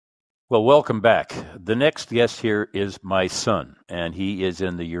Well, welcome back. The next guest here is my son, and he is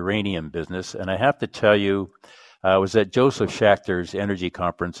in the uranium business. And I have to tell you, I was at Joseph Schachter's energy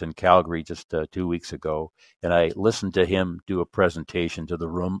conference in Calgary just 2 weeks ago, and I listened to him do a presentation to the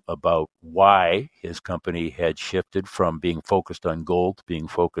room about why his company had shifted from being focused on gold to being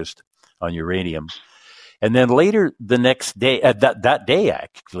focused on uranium. And then later the next day, that day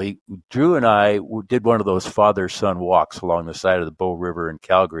actually, Drew and I did one of those father-son walks along the side of the Bow River in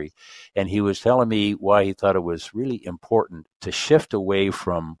Calgary, and he was telling me why he thought it was really important to shift away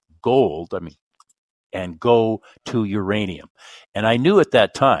from gold, and go to uranium. And I knew at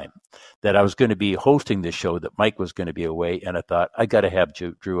that time that I was going to be hosting this show, that Mike was going to be away, and I thought I got to have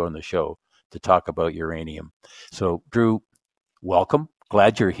Drew on the show to talk about uranium. So, Drew, welcome.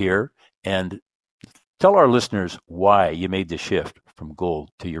 Glad you're here, and tell our listeners why you made the shift from gold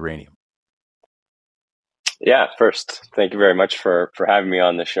to uranium. Yeah, first, thank you very much for having me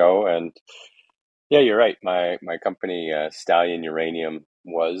on the show. And yeah, you're right. My company, Stallion Uranium,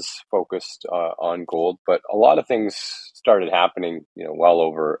 was focused on gold, but a lot of things started happening, well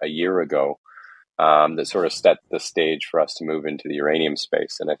over a year ago, that sort of set the stage for us to move into the uranium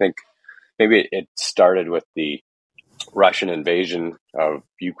space. And I think maybe it started with the Russian invasion of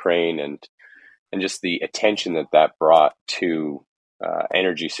Ukraine and just the attention that brought to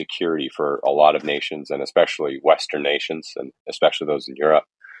energy security for a lot of nations, and especially Western nations, and especially those in Europe.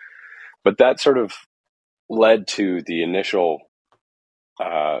 But that sort of led to the initial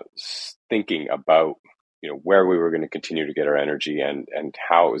thinking about where we were going to continue to get our energy and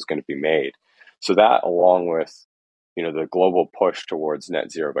how it was going to be made. So that, along with the global push towards net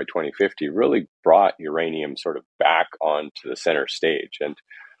zero by 2050, really brought uranium sort of back onto the center stage. And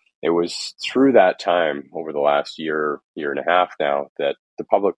it was through that time, over the last year and a half now, that the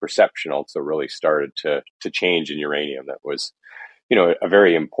public perception also really started to change in uranium. That was, a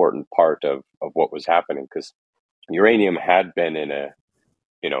very important part of what was happening, because uranium had been in a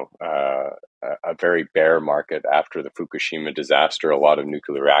very bear market after the Fukushima disaster. A lot of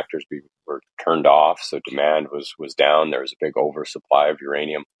nuclear reactors were turned off, so demand was down. There was a big oversupply of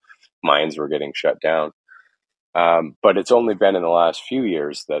uranium. Mines were getting shut down. But it's only been in the last few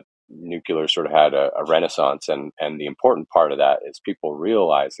years that nuclear sort of had a renaissance. And the important part of that is people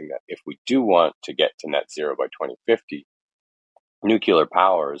realizing that if we do want to get to net zero by 2050, nuclear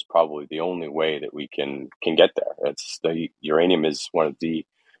power is probably the only way that we can get there. The uranium is one of the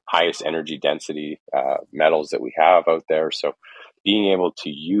highest energy density metals that we have out there. So being able to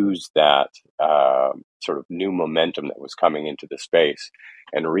use that sort of new momentum that was coming into the space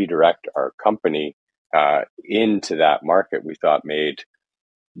and redirect our company into that market, we thought made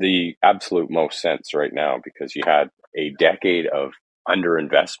the absolute most sense right now, because you had a decade of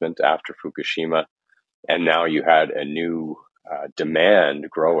underinvestment after Fukushima, and now you had a new demand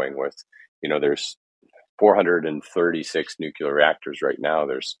growing with, there's 436 nuclear reactors right now.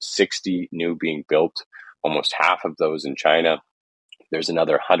 There's 60 new being built, almost half of those in China. There's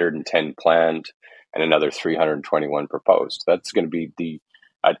another 110 planned and another 321 proposed. That's going to be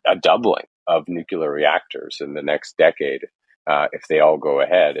a doubling of nuclear reactors in the next decade if they all go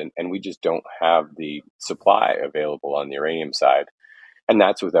ahead. And we just don't have the supply available on the uranium side. And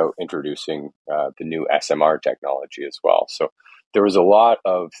that's without introducing the new SMR technology as well. So there was a lot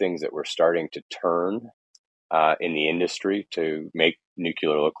of things that were starting to turn in the industry to make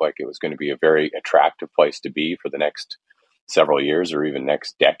nuclear look like it was going to be a very attractive place to be for the next several years or even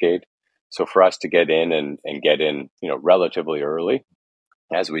next decade. So for us to get in and get in, relatively early,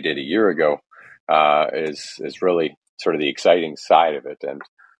 as we did a year ago, is really sort of the exciting side of it. And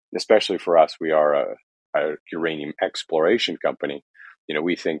especially for us, we are a uranium exploration company.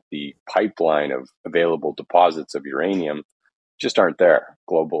 We think the pipeline of available deposits of uranium just aren't there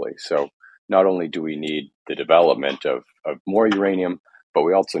globally. So not only do we need the development of more uranium, but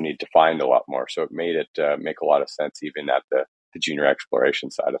we also need to find a lot more. So it made it make a lot of sense even at the junior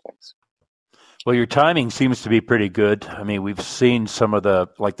exploration side of things. Well, your timing seems to be pretty good. I mean, we've seen some of the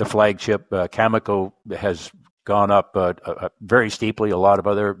flagship Cameco has gone up very steeply. A lot of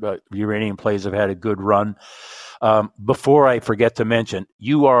other uranium plays have had a good run. Before I forget to mention,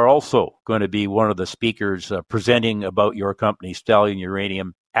 you are also going to be one of the speakers presenting about your company, Stallion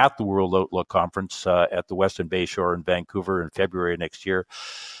Uranium, at the World Outlook Conference at the Western Bay Shore in Vancouver in February next year.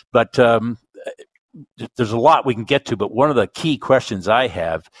 But there's a lot we can get to, but one of the key questions I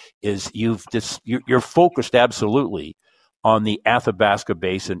have is you're focused absolutely on the Athabasca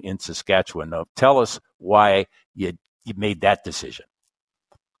Basin in Saskatchewan. Now, tell us why you made that decision.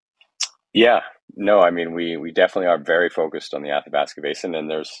 Yeah, no, I mean, we definitely are very focused on the Athabasca Basin, and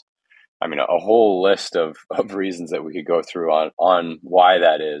there's, a whole list of reasons that we could go through on why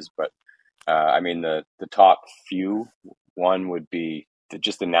that is. But The top few, one would be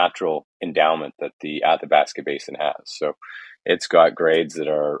just the natural endowment that the Athabasca Basin has. So it's got grades that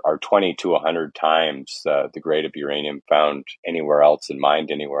are 20 to 100 times the grade of uranium found anywhere else and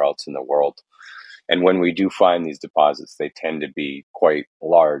mined anywhere else in the world. And when we do find these deposits, they tend to be quite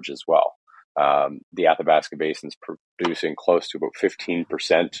large as well. The Athabasca Basin is producing close to about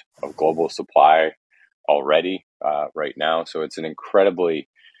 15% of global supply already right now. So it's an incredibly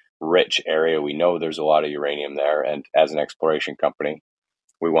rich area. We know there's a lot of uranium there. And as an exploration company,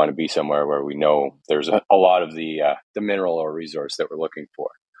 we want to be somewhere where we know there's a lot of the mineral or resource that we're looking for.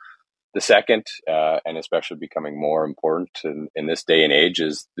 The second, and especially becoming more important in this day and age,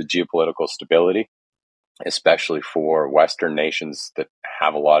 is the geopolitical stability, especially for Western nations that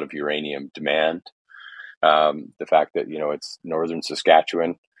have a lot of uranium demand. The fact that, it's northern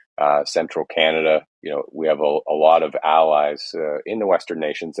Saskatchewan, central Canada, we have a lot of allies in the Western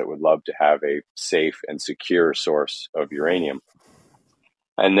nations that would love to have a safe and secure source of uranium.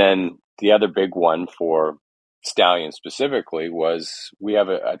 And then the other big one for Stallion specifically was we have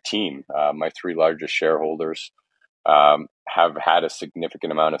a team. My three largest shareholders have had a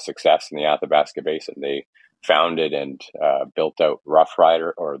significant amount of success in the Athabasca Basin. They founded and built out the Rough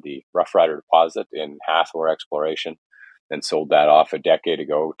Rider deposit in Hathor Exploration, and sold that off a decade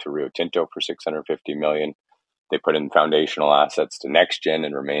ago to Rio Tinto for $650 million. They put in foundational assets to NextGen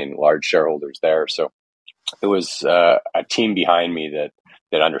and remain large shareholders there. So it was a team behind me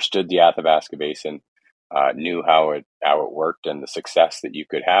that understood the Athabasca Basin, knew how it worked and the success that you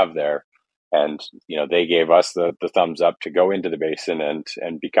could have there. And, they gave us the thumbs up to go into the basin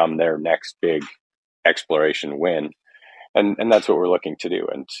and become their next big exploration win. And that's what we're looking to do.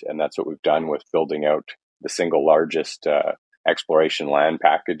 And that's what we've done with building out the single largest exploration land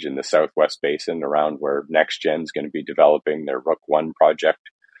package in the Southwest Basin around where NextGen is going to be developing their Rook 1 project.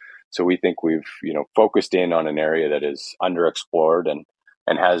 So we think we've, focused in on an area that is underexplored and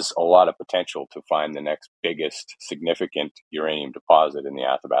has a lot of potential to find the next biggest significant uranium deposit in the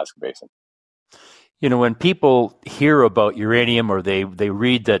Athabasca Basin. When people hear about uranium or they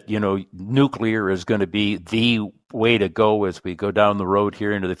read that, nuclear is going to be the way to go as we go down the road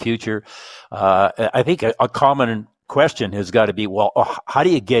here into the future, I think a common question has got to be, well, how do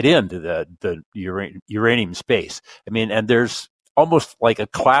you get into the uranium space? And there's almost like a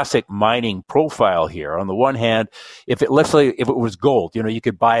classic mining profile here. On the one hand, let's say if it was gold, you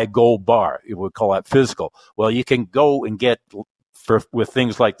could buy a gold bar. You would call that physical. Well, you can go and get with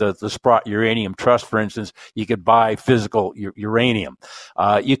things like the Sprott Uranium Trust, for instance, you could buy physical uranium.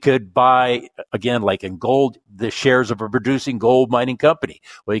 You could buy, again, like in gold, the shares of a producing gold mining company.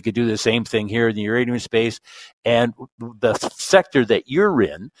 Well, you could do the same thing here in the uranium space. And the sector that you're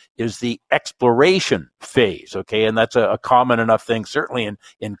in is the exploration phase, okay? And that's a common enough thing, certainly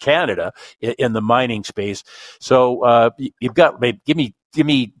in Canada, in the mining space. So you've got, give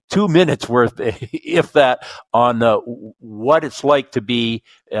me 2 minutes worth, if that, on what it's like to be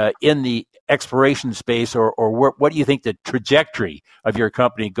in the exploration space, or what do you think the trajectory of your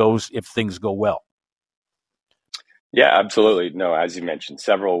company goes if things go well? Yeah, absolutely. No, as you mentioned,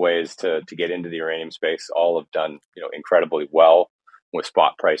 several ways to get into the uranium space. All have done, incredibly well, with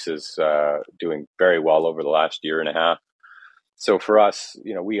spot prices doing very well over the last year and a half. So for us,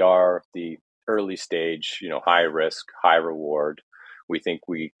 we are the early stage, high risk, high reward. We think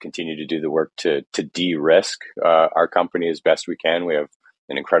we continue to do the work to de-risk our company as best we can. We have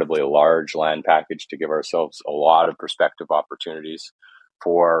an incredibly large land package to give ourselves a lot of prospective opportunities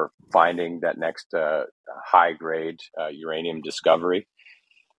for finding that next high grade uranium discovery.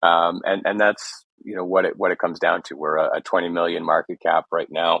 And that's what it comes down to. We're a 20 million market cap right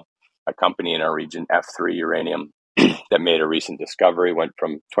now. A company in our region, F3 Uranium, that made a recent discovery, went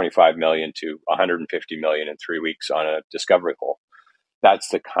from 25 million to 150 million in 3 weeks on a discovery hole. That's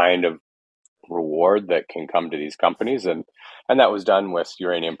the kind of reward that can come to these companies. And that was done with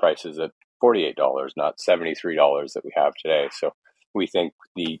uranium prices at $48, not $73 that we have today. So we think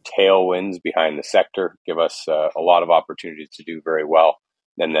the tailwinds behind the sector give us a lot of opportunities to do very well.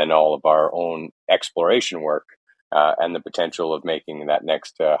 And then all of our own exploration work and the potential of making that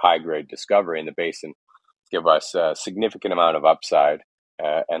next high-grade discovery in the basin give us a significant amount of upside.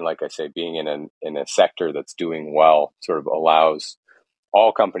 And like I say, being in a sector that's doing well sort of allows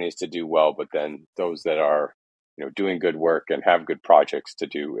all companies to do well, but then those that are doing good work and have good projects to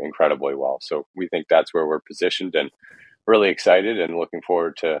do incredibly well. So we think that's where we're positioned, and really excited and looking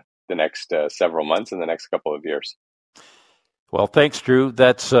forward to the next several months and the next couple of years. Well, thanks, Drew.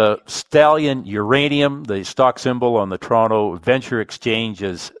 That's Stallion Uranium. The stock symbol on the Toronto Venture Exchange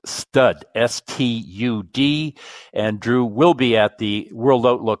is STUD, STUD. And Drew will be at the World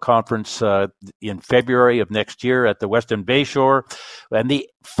Outlook Conference in February of next year at the Western Bayshore. And the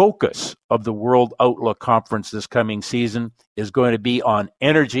focus of the World Outlook Conference this coming season is going to be on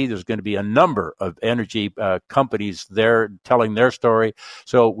energy. There's going to be a number of energy companies there telling their story.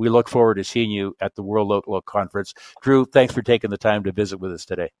 So we look forward to seeing you at the World Outlook Conference. Drew, thanks for taking the time to visit with us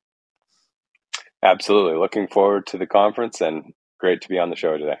today. Absolutely. Looking forward to the conference and great to be on the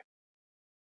show today.